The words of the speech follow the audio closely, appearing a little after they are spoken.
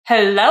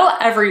Hello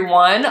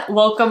everyone,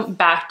 welcome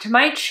back to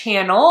my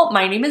channel.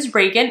 My name is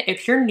Reagan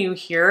if you're new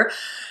here.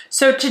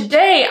 So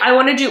today I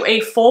want to do a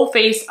full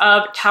face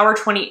of Tower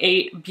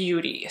 28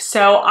 Beauty.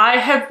 So I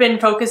have been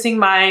focusing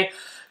my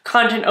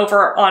content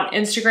over on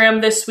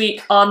Instagram this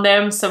week on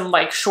them, some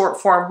like short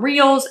form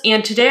reels,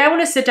 and today I want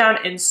to sit down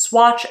and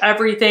swatch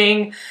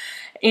everything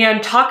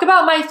and talk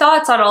about my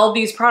thoughts on all of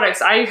these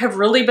products. I have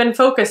really been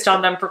focused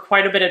on them for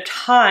quite a bit of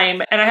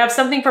time, and I have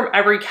something from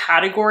every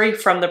category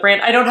from the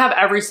brand. I don't have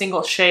every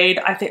single shade.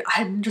 I think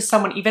I'm just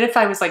someone, even if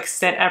I was like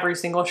sent every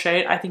single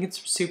shade, I think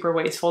it's super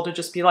wasteful to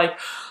just be like,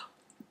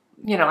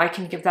 you know, I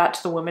can give that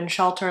to the women's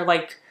shelter,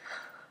 like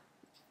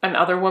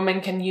another woman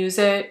can use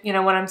it. You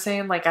know what I'm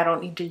saying? Like I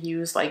don't need to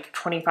use like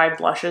 25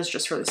 blushes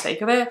just for the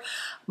sake of it.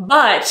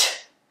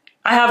 But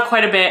I have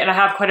quite a bit, and I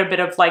have quite a bit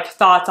of like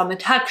thoughts on the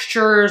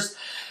textures,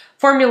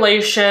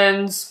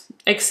 formulations,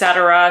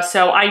 etc.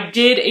 So I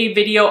did a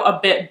video a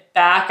bit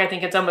back, I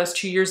think it's almost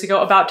 2 years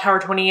ago, about Tower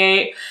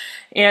 28,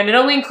 and it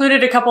only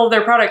included a couple of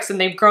their products, and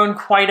they've grown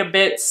quite a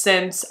bit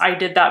since I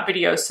did that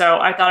video. So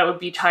I thought it would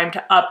be time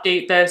to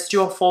update this,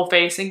 do a full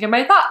face, and give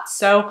my thoughts.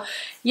 So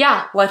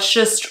yeah, let's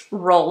just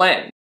roll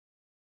in.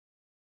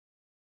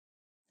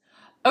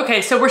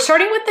 Okay, so we're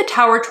starting with the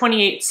Tower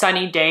 28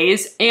 Sunny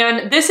Days,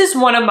 and this is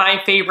one of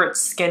my favorite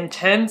skin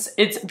tints.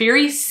 It's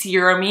very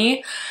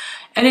serum-y,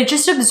 and it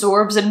just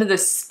absorbs into the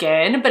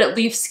skin, but it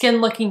leaves skin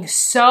looking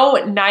so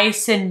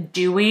nice and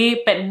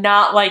dewy, but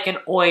not like an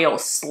oil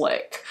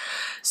slick.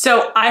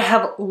 So I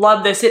have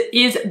loved this. It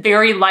is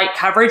very light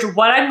coverage.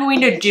 What I'm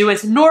going to do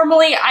is,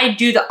 normally I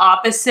do the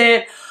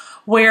opposite,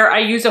 where I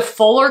use a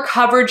fuller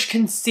coverage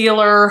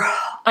concealer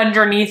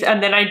underneath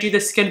and then I do the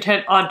skin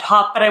tint on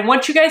top, but I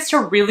want you guys to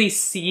really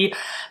see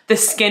the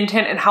skin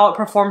tint and how it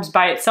performs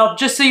by itself,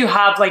 just so you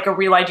have like a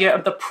real idea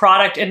of the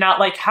product and not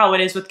like how it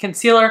is with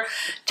concealer.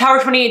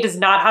 Tower 28 does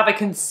not have a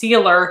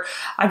concealer.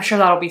 I'm sure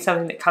that'll be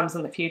something that comes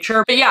in the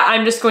future. But yeah,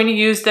 I'm just going to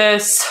use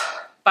this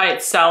by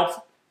itself,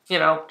 you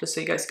know, just so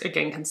you guys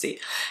again can see.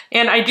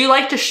 And I do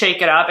like to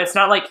shake it up. It's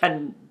not like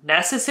a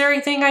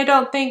necessary thing, I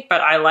don't think,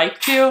 but I like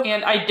to.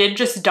 And I did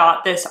just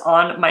dot this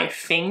on my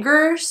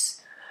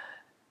fingers,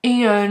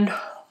 and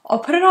I'll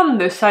put it on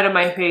this side of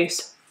my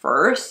face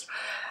first.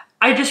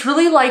 I just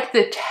really like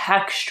the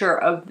texture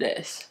of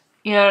this.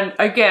 And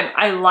again,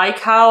 I like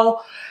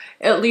how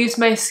it leaves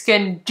my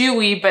skin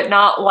dewy, but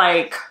not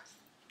like,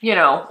 you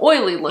know,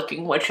 oily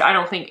looking, which I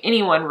don't think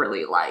anyone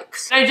really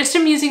likes. I just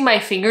am using my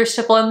fingers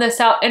to blend this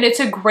out, and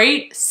it's a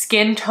great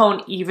skin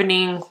tone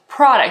evening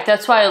product.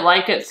 That's why I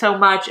like it so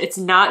much. It's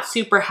not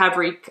super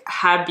heavy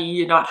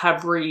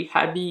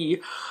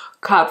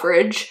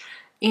coverage.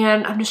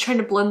 And I'm just trying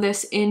to blend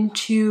this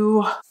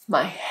into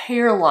my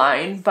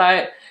hairline,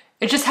 but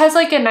it just has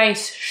like a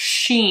nice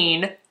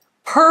sheen.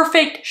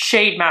 Perfect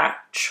shade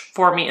match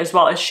for me as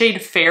well. It's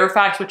shade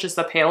Fairfax, which is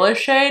the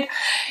palest shade.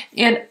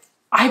 And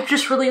I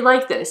just really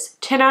like this.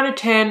 10 out of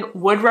 10,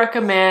 would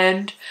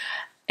recommend.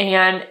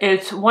 And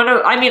it's one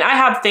of, I mean, I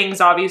have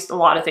things, obviously, a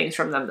lot of things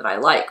from them that I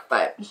like,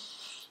 but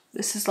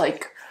this is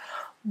like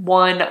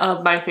one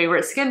of my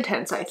favorite skin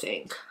tints, I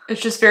think.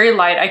 It's just very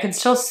light. I can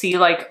still see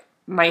like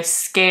my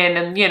skin,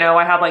 and you know,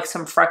 I have like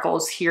some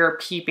freckles here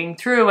peeping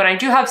through, and I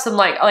do have some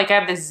like I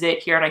have this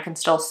zit here and I can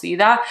still see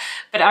that,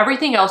 but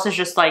everything else is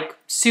just like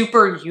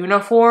super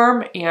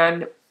uniform.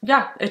 And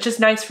yeah, it's just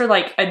nice for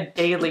like a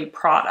daily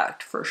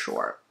product for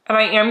sure. And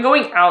I am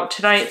going out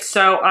tonight,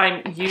 so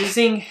I'm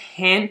using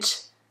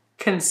Hint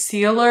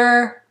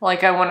concealer.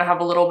 Like I want to have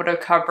a little bit of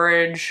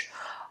coverage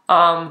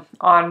on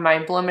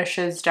my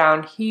blemishes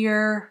down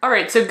here. All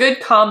right, so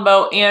good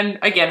combo, and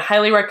again,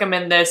 highly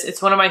recommend this.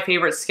 It's one of my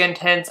favorite skin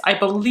tints. I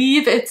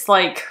believe it's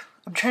like,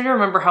 I'm trying to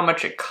remember how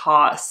much it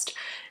cost.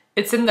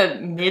 It's in the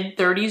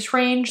mid-30s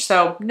range,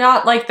 so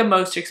not like the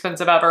most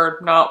expensive ever,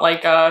 not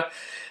like a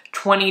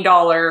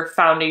 $20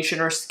 foundation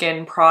or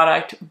skin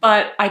product,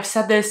 but I've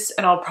said this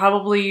and I'll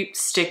probably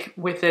stick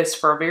with this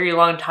for a very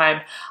long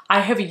time.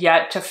 I have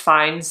yet to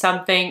find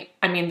something,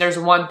 I mean, there's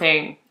one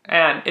thing,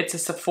 and it's a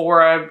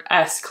Sephora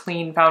S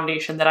clean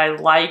foundation that I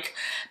like,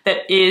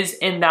 that is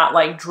in that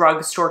like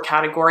drugstore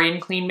category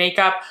in clean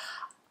makeup.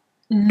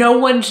 No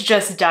one's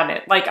just done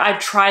it. Like I've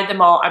tried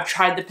them all. I've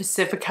tried the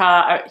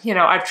Pacifica, you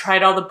know, I've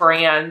tried all the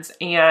brands,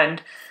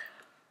 and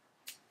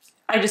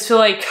I just feel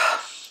like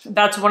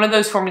that's one of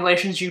those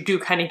formulations you do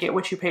kind of get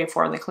what you pay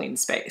for in the clean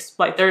space.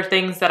 Like there are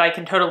things that I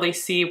can totally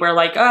see where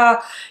like,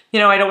 you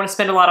know, I don't want to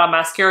spend a lot on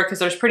mascara because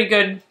there's pretty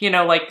good, you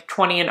know, like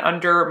 20 and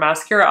under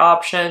mascara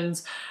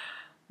options.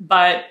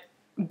 But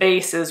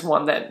base is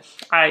one that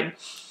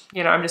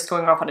you know, I'm just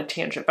going off on a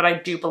tangent, but I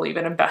do believe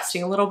in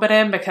investing a little bit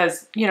in,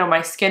 because, you know,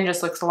 my skin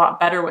just looks a lot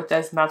better with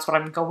this, and that's what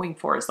I'm going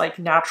for, is like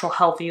natural,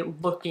 healthy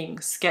looking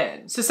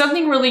skin. So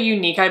something really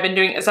unique I've been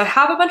doing is I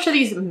have a bunch of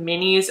these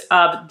minis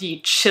of the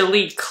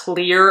Chili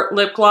Clear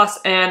lip gloss,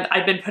 and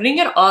I've been putting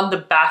it on the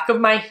back of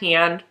my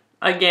hand.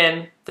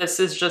 Again, this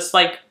is just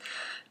like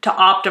to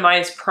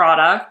optimize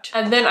product.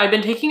 And then I've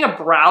been taking a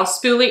brow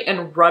spoolie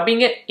and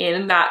rubbing it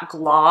in that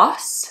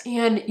gloss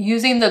and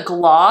using the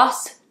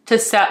gloss to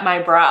set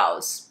my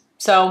brows.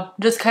 So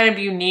just kind of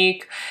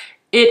unique.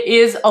 It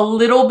is a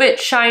little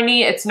bit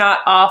shiny. It's not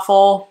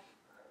awful.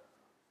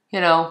 You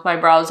know, my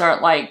brows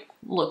aren't like,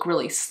 look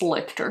really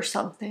slicked or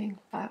something,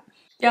 but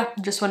yeah,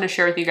 just wanted to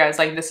share with you guys,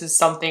 like this is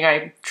something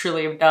I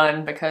truly have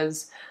done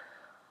because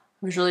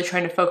I was really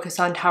trying to focus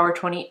on Tower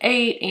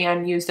 28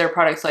 and use their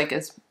products like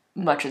as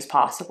much as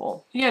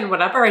possible. And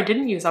whatever I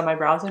didn't use on my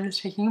brows, I'm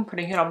just taking and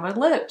putting it on my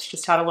lips.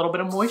 Just add a little bit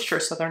of moisture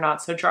so they're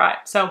not so dry.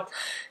 So,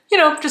 you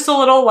know, just a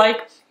little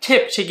like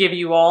tip to give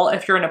you all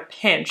if you're in a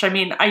pinch. I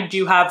mean, I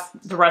do have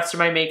the rest of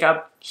my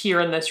makeup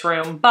here in this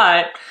room,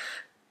 but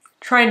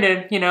trying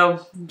to, you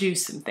know, do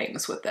some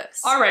things with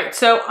this. All right,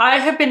 so I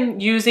have been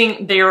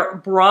using their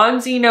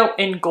Bronzino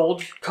in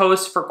Gold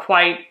Coast for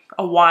quite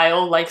a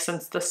while, like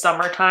since the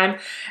summertime,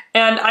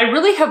 and I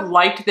really have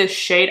liked this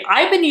shade.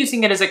 I've been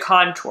using it as a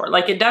contour.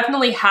 Like it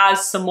definitely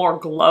has some more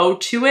glow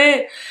to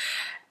it,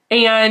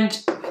 and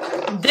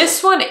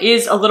this one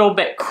is a little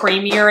bit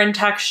creamier in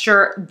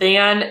texture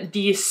than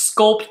the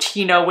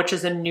Sculptino, which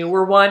is a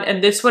newer one,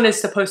 and this one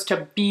is supposed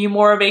to be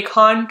more of a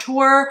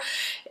contour.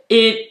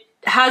 It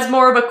has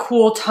more of a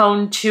cool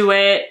tone to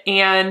it,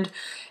 and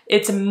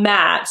it's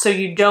matte, so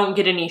you don't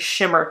get any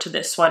shimmer to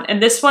this one.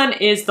 And this one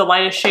is the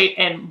lightest shade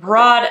in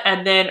Broad,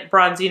 and then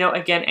Bronzino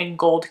again in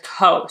Gold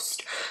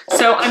Coast.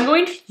 So I'm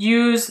going to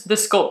use the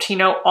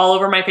Sculptino all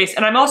over my face,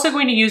 and I'm also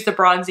going to use the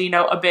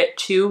Bronzino a bit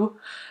too,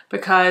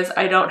 because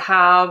I don't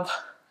have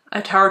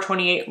a Tower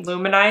 28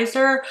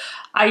 luminizer.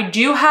 I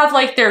do have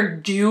like their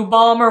Dew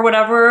Balm or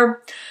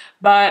whatever,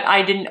 but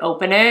I didn't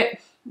open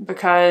it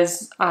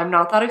because I'm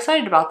not that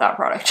excited about that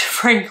product,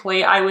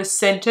 frankly. I was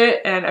sent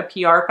it in a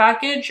PR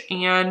package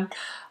and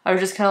I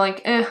was just kind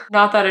of like,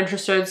 not that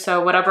interested.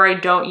 So whatever I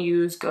don't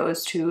use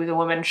goes to the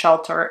women's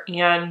shelter.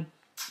 And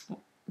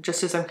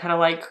just as I'm kind of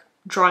like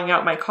drawing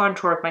out my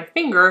contour with my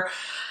finger,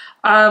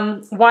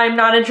 why I'm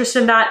not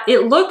interested in that,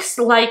 it looks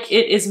like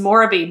it is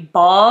more of a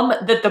balm,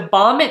 that the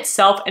balm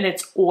itself and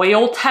its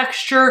oil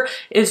texture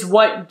is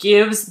what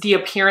gives the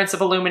appearance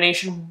of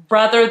illumination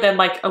rather than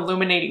like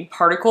illuminating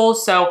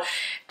particles. So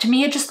to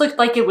me, it just looked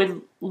like it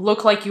would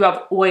look like you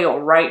have oil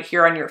right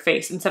here on your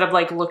face instead of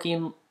like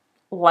looking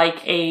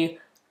like a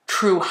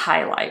true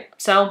highlight.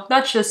 So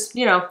that's just,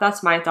 you know,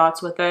 that's my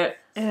thoughts with it.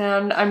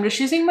 And I'm just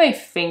using my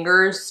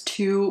fingers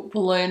to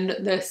blend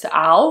this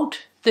out.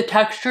 The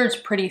texture is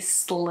pretty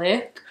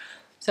slick,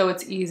 so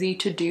it's easy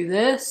to do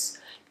this.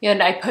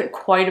 And I put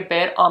quite a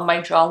bit on my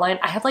jawline.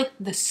 I have like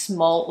the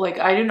small, like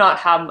I do not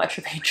have much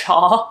of a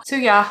jaw. So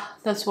yeah,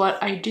 that's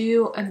what I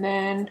do. And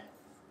then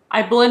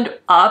I blend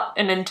up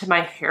and into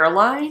my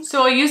hairline.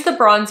 So I'll use the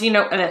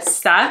Bronzino in a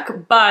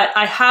sec, but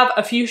I have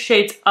a few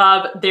shades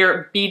of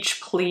their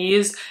Beach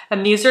Please,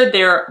 and these are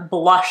their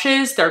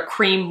blushes. They're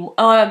cream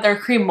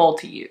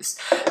multi-use.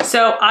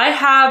 So I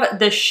have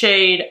the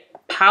shade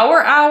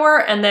Power Hour,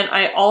 and then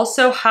I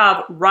also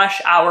have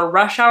Rush Hour.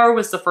 Rush Hour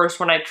was the first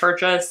one I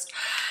purchased,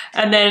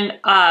 and then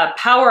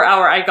Power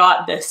Hour I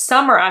got this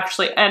summer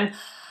actually, and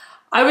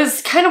I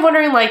was kind of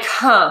wondering like,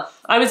 I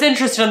was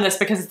interested in this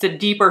because it's a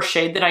deeper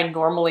shade than I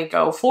normally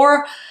go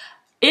for.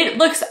 It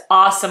looks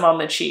awesome on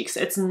the cheeks.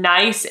 It's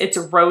nice, it's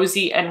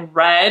rosy and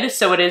red,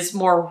 so it is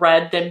more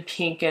red than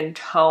pink in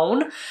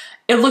tone.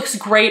 It looks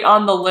great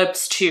on the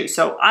lips too.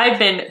 So I've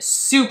been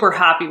super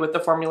happy with the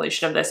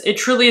formulation of this. It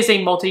truly is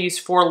a multi-use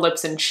for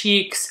lips and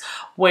cheeks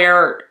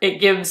where it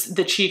gives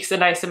the cheeks a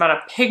nice amount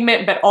of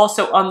pigment, but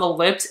also on the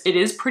lips, it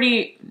is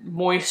pretty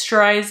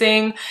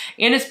moisturizing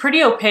and it's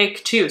pretty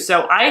opaque too.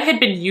 So I had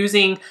been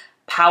using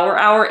Power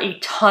Hour a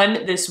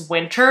ton this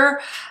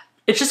winter.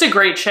 It's just a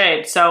great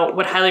shade, so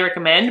would highly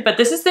recommend. But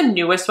this is the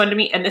newest one to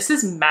me, and this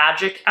is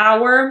Magic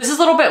Hour. This is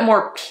a little bit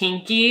more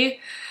pinky,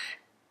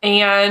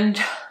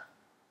 and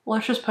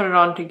let's just put it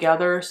on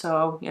together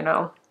so, you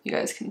know, you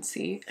guys can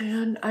see.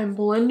 And I'm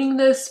blending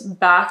this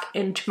back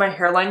into my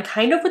hairline,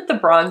 kind of with the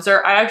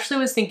bronzer. I actually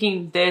was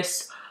thinking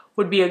this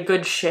would be a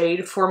good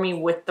shade for me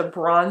with the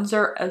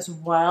bronzer as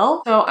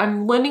well. So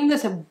I'm blending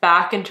this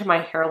back into my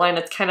hairline.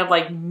 It's kind of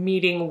like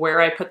meeting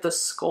where I put the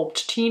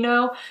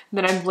Sculptino, and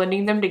then I'm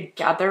blending them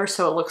together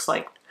so it looks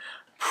like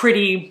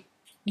pretty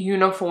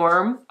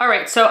uniform. All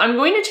right, so I'm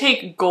going to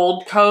take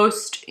Gold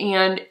Coast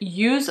and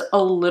use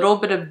a little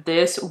bit of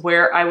this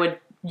where I would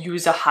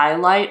use a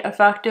highlight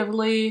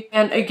effectively.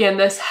 And again,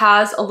 this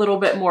has a little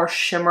bit more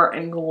shimmer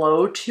and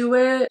glow to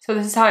it. So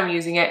this is how I'm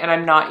using it, and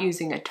I'm not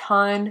using a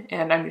ton,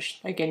 and I'm just,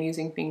 again,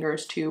 using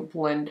fingers to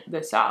blend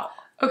this out.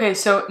 Okay,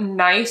 so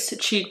nice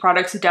cheek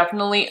products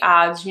definitely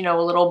adds, you know,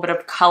 a little bit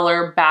of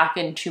color back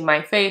into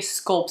my face,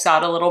 sculpts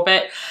out a little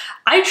bit.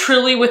 I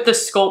truly, with the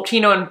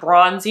Sculptino and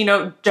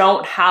Bronzino,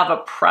 don't have a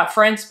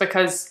preference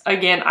because,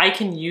 again, I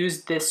can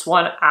use this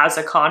one as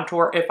a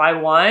contour if I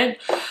want.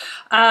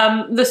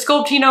 The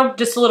Sculptino,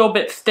 just a little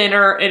bit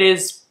thinner. It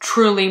is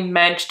truly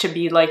meant to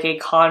be like a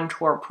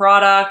contour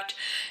product.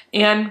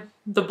 And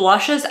the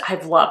blushes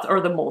I've loved,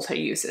 or the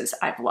multi-uses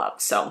I've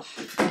loved, so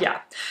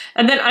yeah.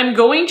 And then I'm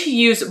going to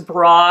use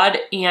Broad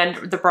and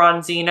the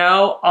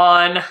Bronzino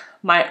on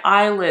my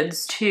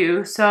eyelids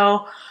too.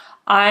 So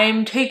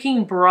I'm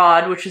taking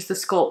Broad, which is the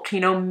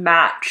Sculptino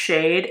matte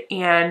shade,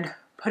 and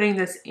putting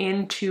this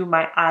into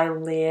my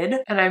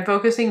eyelid, and I'm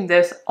focusing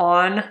this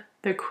on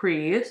the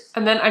crease.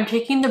 And then I'm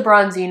taking the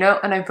Bronzino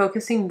and I'm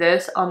focusing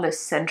this on the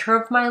center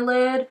of my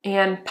lid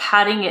and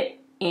patting it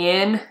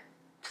in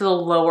to the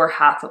lower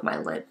half of my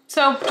lid.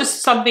 So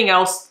just something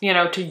else, you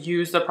know, to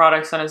use the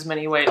products in as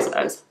many ways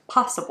as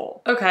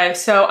possible. Okay,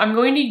 so I'm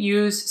going to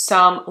use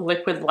some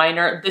liquid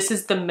liner. This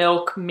is the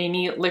Milk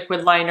Mini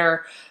Liquid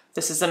Liner.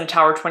 This is in a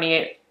Tower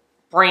 28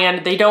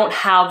 brand. They don't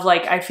have,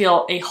 like, I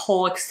feel, a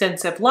whole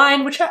extensive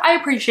line, which I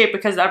appreciate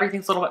because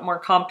everything's a little bit more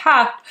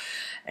compact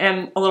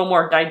and a little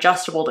more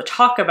digestible to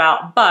talk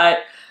about, but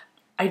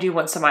I do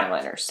want some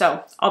eyeliner,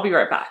 so I'll be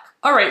right back.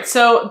 All right,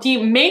 so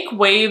the Make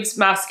Waves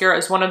mascara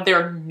is one of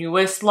their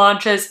newest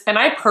launches, and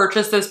I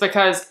purchased this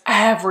because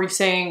every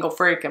single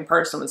freaking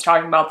person was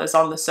talking about this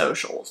on the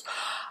socials.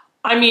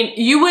 I mean,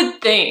 you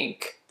would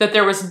think that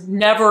there was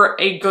never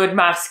a good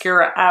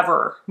mascara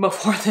ever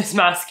before this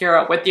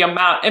mascara with the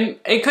amount, and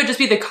it could just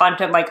be the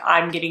content like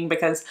I'm getting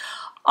because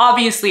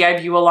obviously I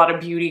view a lot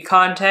of beauty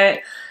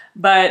content,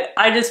 but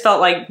I just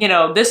felt like, you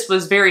know, this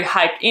was very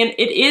hyped, and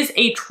it is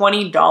a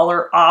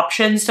 $20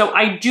 option. So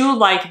I do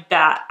like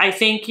that. I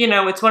think, you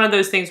know, it's one of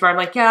those things where I'm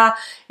like, yeah,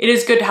 it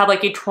is good to have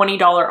like a $20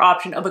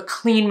 option of a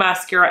clean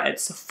mascara at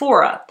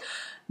Sephora.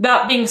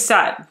 That being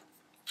said,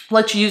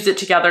 let's use it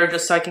together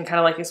just so I can kind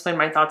of like explain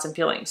my thoughts and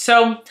feelings.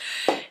 So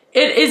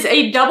it is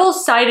a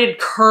double-sided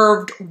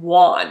curved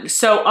wand.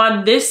 So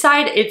on this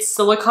side, it's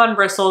silicone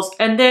bristles.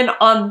 And then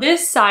on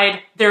this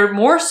side, they're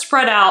more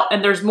spread out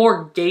and there's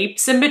more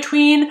gapes in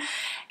between.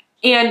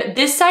 And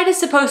this side is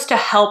supposed to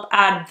help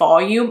add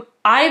volume.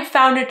 I've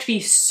found it to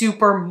be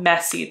super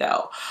messy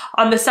though.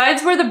 On the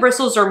sides where the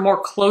bristles are more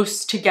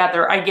close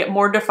together, I get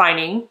more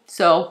defining.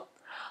 So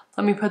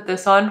let me put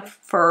this on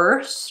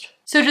first.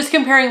 So just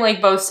comparing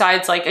like both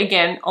sides, like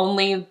again,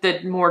 only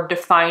the more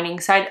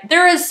defining side,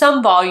 there is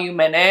some volume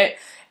in it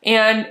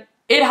and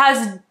it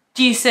has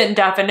decent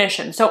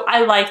definition. So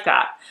I like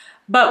that.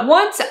 But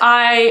once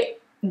I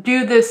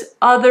do this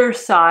other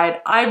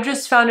side, I've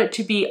just found it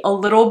to be a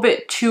little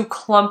bit too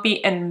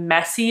clumpy and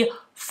messy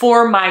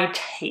for my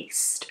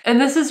taste.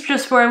 And this is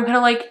just where I'm kind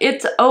of like,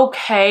 it's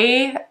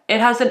okay. It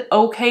has an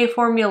okay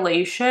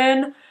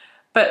formulation,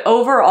 but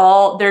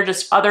overall, there are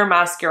just other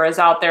mascaras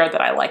out there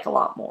that I like a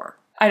lot more.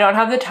 I don't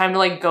have the time to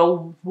like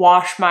go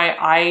wash my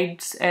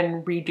eyes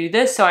and redo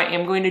this, so I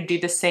am going to do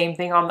the same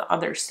thing on the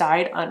other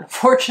side,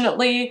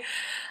 unfortunately.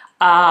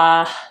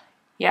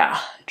 Yeah,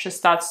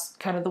 just that's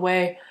kind of the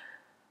way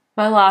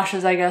my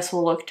lashes, I guess,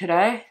 will look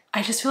today.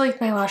 I just feel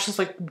like my lashes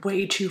look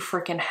way too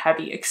freaking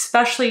heavy,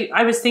 especially,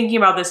 I was thinking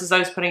about this as I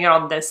was putting it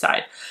on this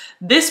side.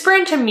 This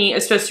brand to me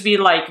is supposed to be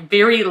like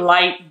very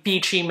light,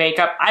 beachy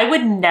makeup. I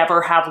would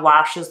never have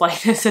lashes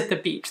like this at the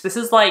beach. This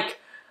is like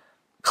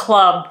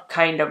club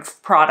kind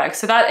of product.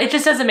 So that, it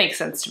just doesn't make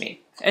sense to me.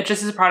 It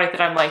just is a product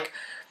that I'm like,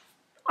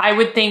 I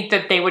would think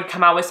that they would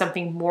come out with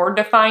something more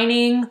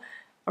defining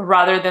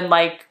rather than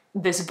like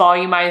this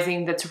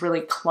volumizing that's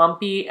really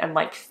clumpy and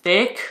like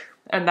thick.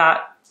 And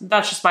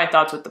that's just my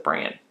thoughts with the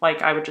brand.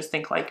 Like I would just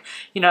think like,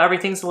 you know,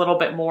 everything's a little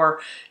bit more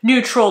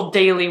neutral,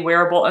 daily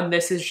wearable, and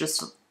this is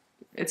just,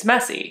 it's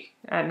messy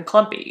and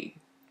clumpy.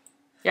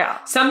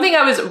 Yeah. Something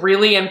I was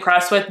really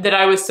impressed with, that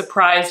I was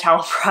surprised how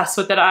impressed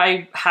with that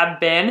I have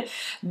been.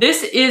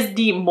 This is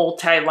the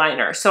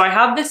multi-liner. So I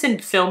have this in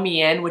Fill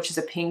Me In, which is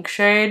a pink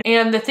shade.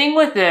 And the thing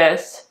with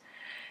this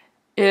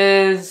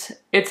is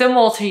it's a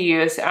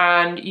multi-use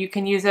and you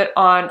can use it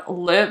on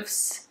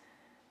lips,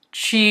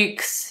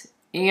 cheeks,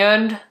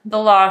 and the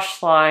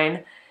lash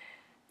line.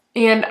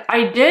 And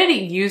I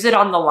did use it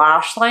on the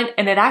lash line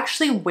and it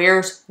actually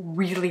wears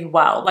really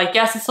well. Like,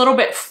 yes, it's a little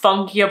bit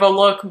funky of a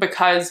look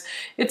because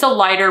it's a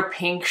lighter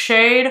pink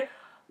shade,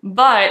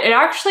 but it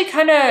actually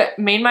kind of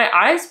made my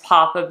eyes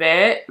pop a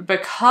bit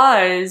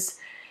because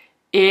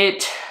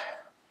it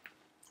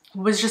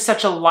was just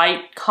such a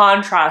light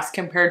contrast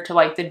compared to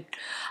like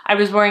I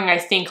was wearing, I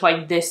think,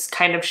 like this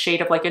kind of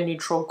shade of like a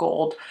neutral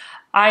gold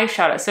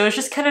eyeshadow. So it's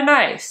just kind of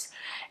nice.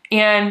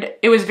 And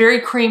it was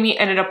very creamy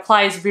and it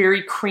applies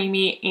very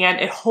creamy and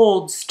it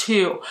holds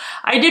too.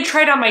 I did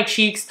try it on my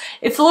cheeks.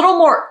 It's a little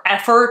more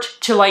effort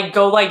to like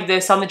go like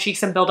this on the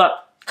cheeks and build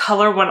up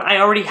color when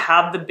I already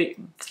have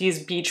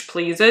these Beach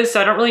Pleases,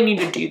 so I don't really need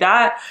to do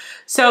that.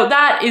 So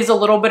that is a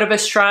little bit of a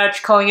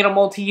stretch, calling it a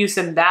multi-use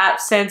in that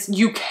sense.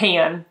 You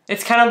can.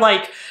 It's kind of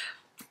like,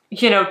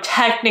 you know,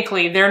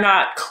 technically they're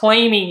not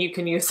claiming you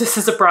can use this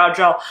as a brow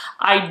gel.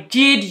 I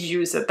did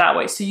use it that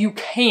way, so you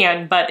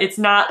can, but it's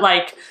not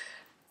like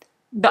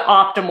the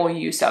optimal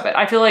use of it.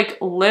 I feel like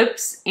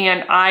lips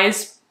and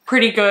eyes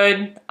pretty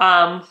good,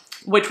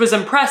 which was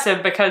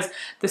impressive because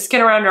the skin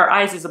around our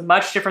eyes is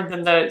much different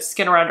than the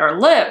skin around our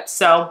lips.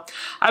 So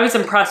I was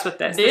impressed with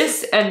this.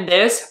 This and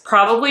this,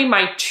 probably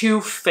my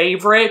two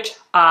favorite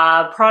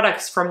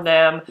products from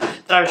them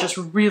that I was just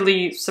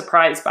really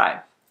surprised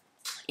by.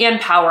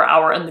 And Power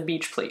Hour and the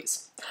Beach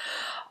Please.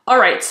 All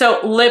right,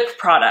 so lip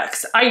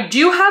products. I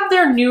do have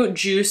their new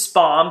Juice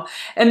Balm,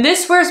 and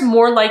this wears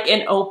more like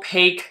an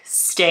opaque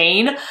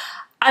stain.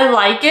 I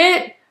like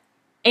it,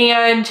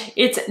 and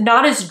it's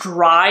not as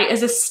dry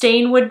as a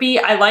stain would be.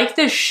 I like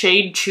this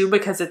shade too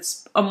because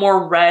it's a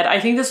more red. I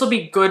think this will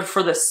be good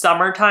for the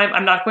summertime.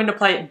 I'm not going to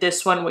apply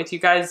this one with you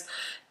guys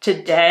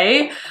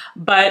today,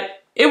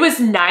 but it was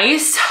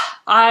nice.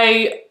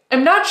 I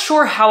am not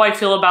sure how I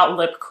feel about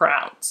lip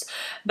crowns.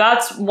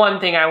 That's one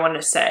thing I want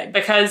to say,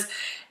 because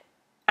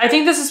I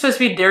think this is supposed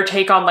to be their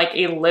take on like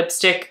a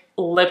lipstick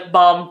lip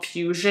balm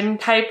fusion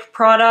type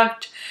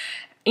product.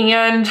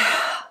 And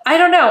I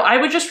don't know, I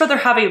would just rather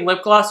have a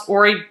lip gloss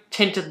or a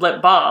tinted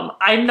lip balm.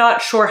 I'm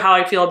not sure how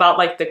I feel about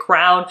like the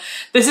crown.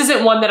 This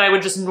isn't one that I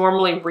would just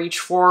normally reach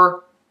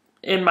for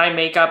in my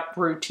makeup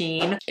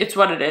routine. It's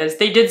what it is.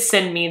 They did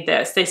send me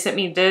this. They sent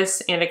me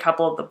this and a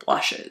couple of the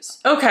blushes.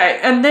 Okay,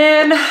 and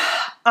then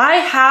I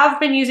have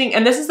been using,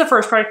 and this is the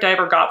first product I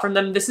ever got from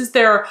them. This is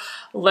their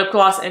lip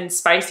gloss in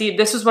Spicy.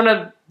 This was one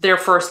of their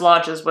first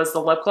launches, was the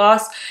lip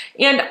gloss.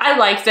 And I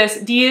like this.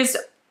 These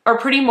are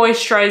pretty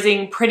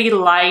moisturizing, pretty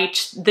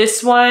light.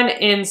 This one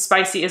in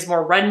Spicy is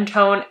more red in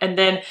tone, and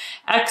then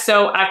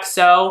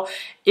Xoxo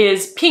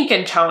is pink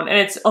in tone, and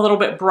it's a little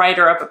bit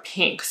brighter of a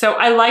pink. So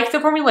I like the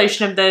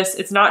formulation of this.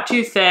 It's not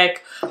too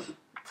thick.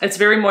 It's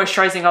very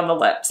moisturizing on the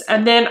lips.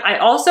 And then I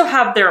also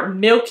have their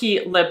Milky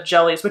Lip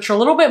Jellies, which are a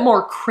little bit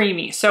more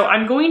creamy. So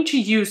I'm going to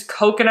use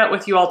coconut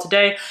with you all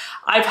today.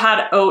 I've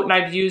had oat and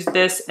I've used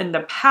this in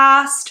the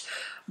past,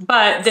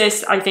 but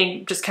this I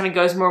think just kind of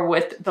goes more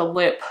with the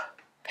lip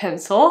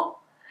pencil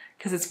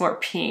because it's more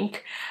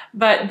pink.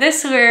 But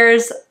this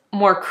wears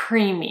more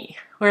creamy,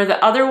 where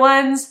the other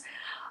ones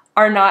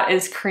are not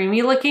as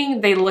creamy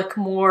looking. They look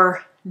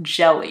more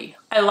jelly.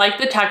 I like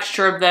the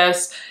texture of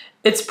this.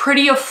 It's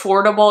pretty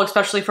affordable,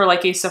 especially for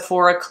like a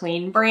Sephora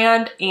clean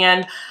brand.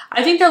 And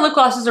I think their lip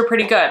glosses are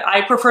pretty good.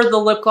 I prefer the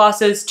lip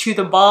glosses to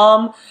the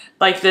balm,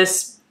 like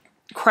this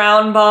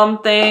crown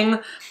balm thing.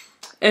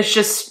 It's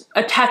just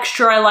a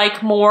texture I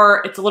like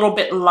more. It's a little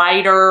bit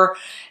lighter,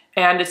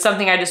 and it's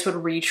something I just would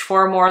reach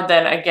for more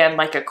than, again,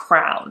 like a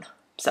crown.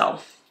 So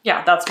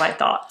yeah, that's my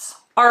thoughts.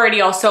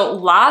 Alrighty, also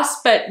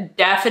last but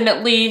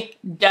definitely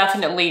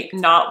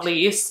not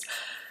least,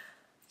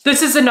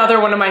 this is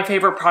another one of my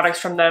favorite products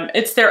from them.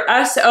 It's their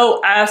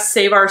SOS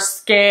Save Our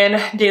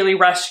Skin Daily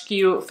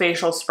Rescue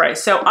Facial Spray.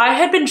 So I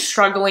had been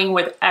struggling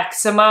with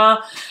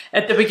eczema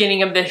at the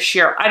beginning of this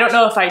year. I don't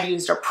know if I'd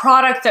used a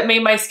product that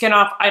made my skin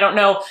off. I don't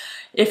know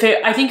if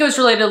I think it was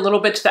related a little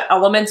bit to the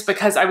elements,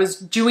 because I was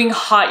doing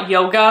hot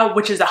yoga,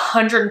 which is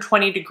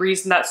 120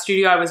 degrees in that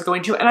studio I was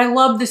going to, and I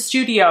love the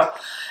studio.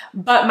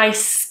 But my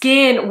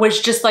skin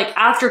was just like,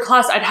 after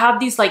class, I'd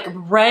have these like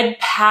red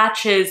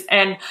patches,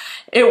 and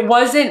it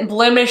wasn't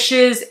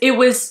blemishes, it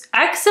was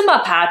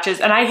eczema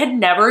patches, and I had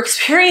never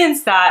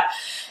experienced that.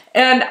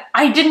 And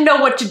I didn't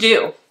know what to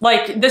do.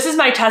 Like, this is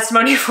my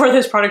testimony for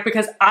this product,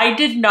 because I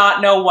did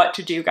not know what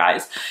to do,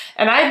 guys.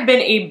 And I've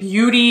been a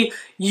beauty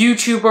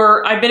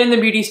YouTuber. I've been in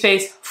the beauty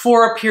space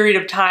for a period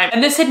of time,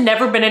 and this had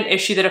never been an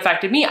issue that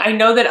affected me. I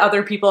know that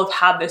other people have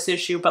had this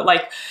issue, but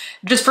like,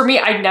 just for me,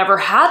 I'd never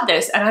had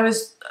this. And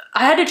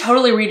I had to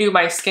totally redo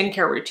my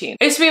skincare routine.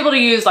 I used to be able to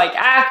use like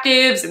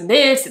actives and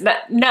this and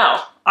that.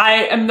 No,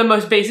 I am the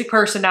most basic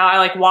person now. I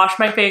like wash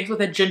my face with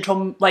a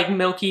gentle, like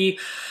milky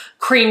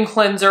cream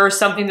cleanser,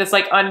 something that's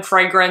like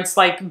unfragranced,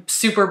 like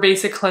super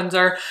basic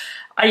cleanser.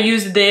 I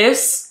use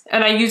this,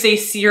 and I use a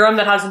serum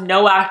that has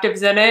no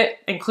actives in it,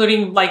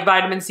 including like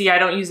vitamin C. I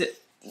don't use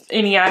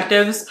any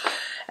actives.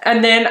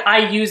 And then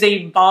I use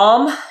a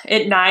balm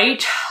at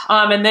night.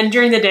 And then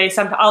during the day,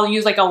 sometimes I'll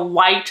use like a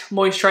light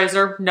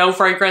moisturizer, no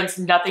fragrance,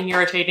 nothing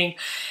irritating.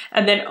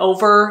 And then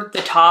over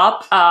the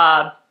top,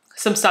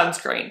 some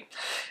sunscreen.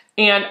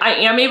 And I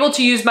am able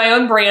to use my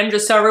own brand,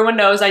 just so everyone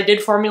knows. I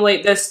did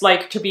formulate this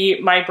like to be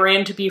my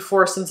brand to be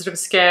for sensitive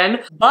skin,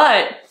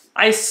 but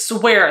I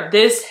swear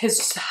this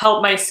has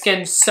helped my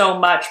skin so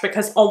much,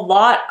 because a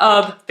lot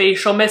of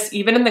facial mists,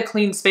 even in the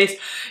clean space,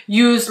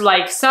 use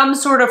like some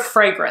sort of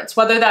fragrance,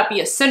 whether that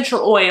be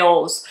essential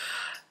oils,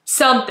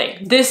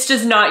 something. This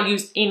does not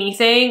use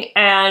anything,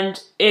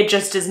 and it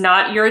just does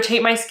not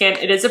irritate my skin.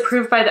 It is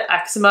approved by the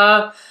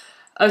Eczema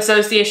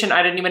Association.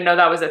 I didn't even know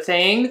that was a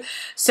thing.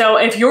 So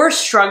if you're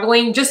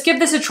struggling, just give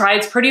this a try.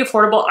 It's pretty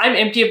affordable. I'm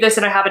empty of this,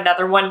 and I have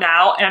another one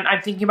now, and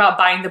I'm thinking about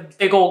buying the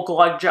big old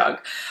glug jug.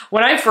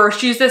 When I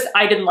first used this,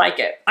 I didn't like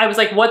it. I was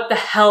like, what the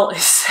hell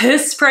is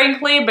this,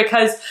 frankly?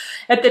 Because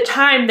at the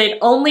time, they'd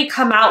only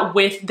come out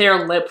with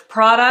their lip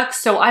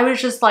products. So I was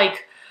just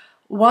like,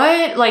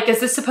 what? Like, is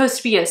this supposed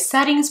to be a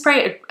setting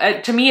spray?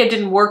 To me, it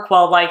didn't work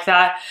well like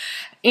that.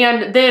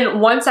 And then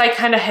once I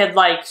kind of had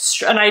like,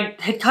 and I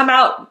had come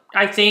out,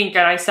 I think,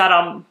 and I said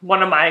on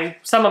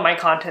some of my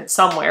content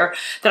somewhere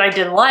that I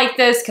didn't like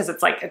this because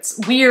it's like, it's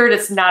weird.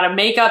 It's not a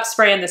makeup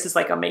spray, and this is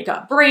like a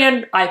makeup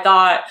brand, I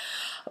thought.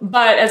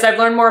 But as I've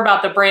learned more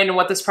about the brand and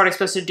what this product's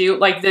supposed to do,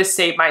 like, this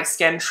saved my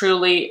skin.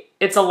 Truly,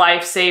 it's a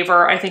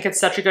lifesaver. I think it's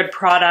such a good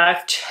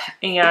product,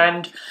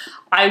 and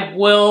I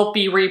will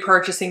be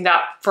repurchasing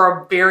that for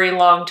a very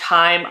long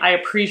time. I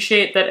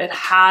appreciate that it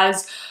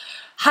has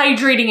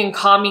hydrating and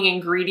calming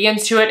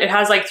ingredients to it. It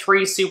has like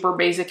 3 super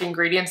basic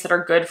ingredients that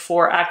are good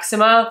for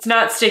eczema. It's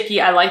not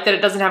sticky. I like that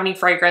it doesn't have any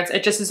fragrance.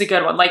 It just is a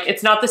good one. Like,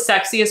 it's not the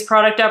sexiest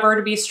product ever,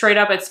 to be straight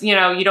up. It's, you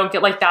know, you don't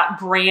get like that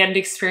brand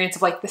experience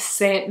of like the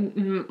scent,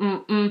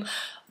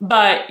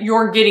 but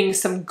you're getting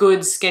some good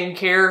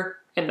skincare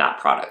in that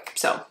product.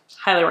 So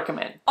highly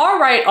recommend. All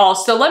right,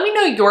 also, let me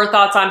know your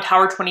thoughts on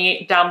Tower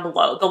 28 down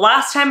below. The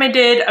last time I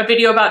did a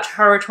video about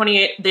Tower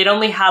 28, they'd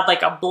only had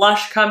like a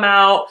blush come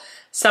out,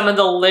 some of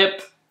the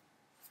lip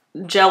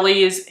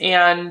jellies,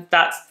 and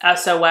that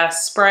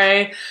SOS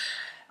spray.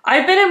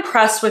 I've been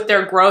impressed with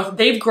their growth.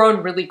 They've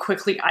grown really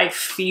quickly, I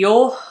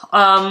feel.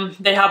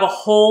 They have a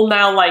whole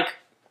now like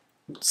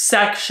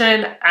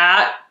section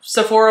at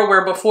Sephora,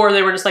 where before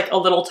they were just like a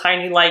little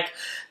tiny, like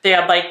they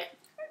had like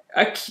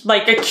a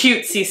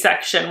cutesy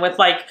section with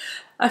like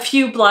a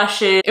few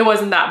blushes. It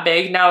wasn't that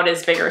big. Now it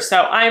is bigger.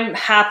 So I'm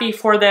happy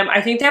for them.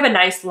 I think they have a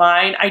nice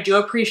line. I do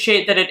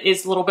appreciate that it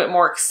is a little bit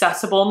more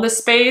accessible in this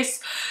space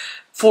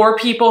for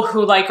people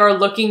who like are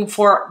looking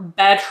for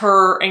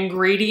better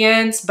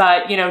ingredients,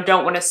 but you know,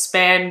 don't want to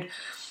spend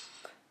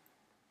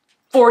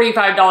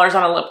 $45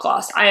 on a lip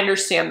gloss. I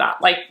understand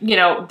that. Like, you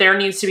know, there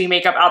needs to be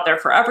makeup out there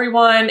for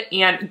everyone,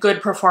 and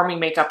good performing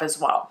makeup as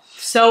well.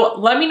 So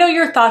let me know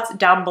your thoughts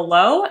down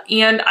below,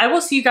 and I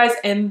will see you guys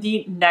in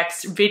the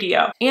next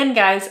video. And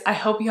guys, I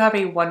hope you have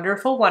a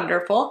wonderful,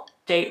 wonderful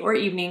day or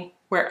evening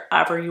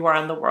wherever you are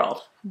in the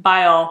world.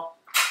 Bye all.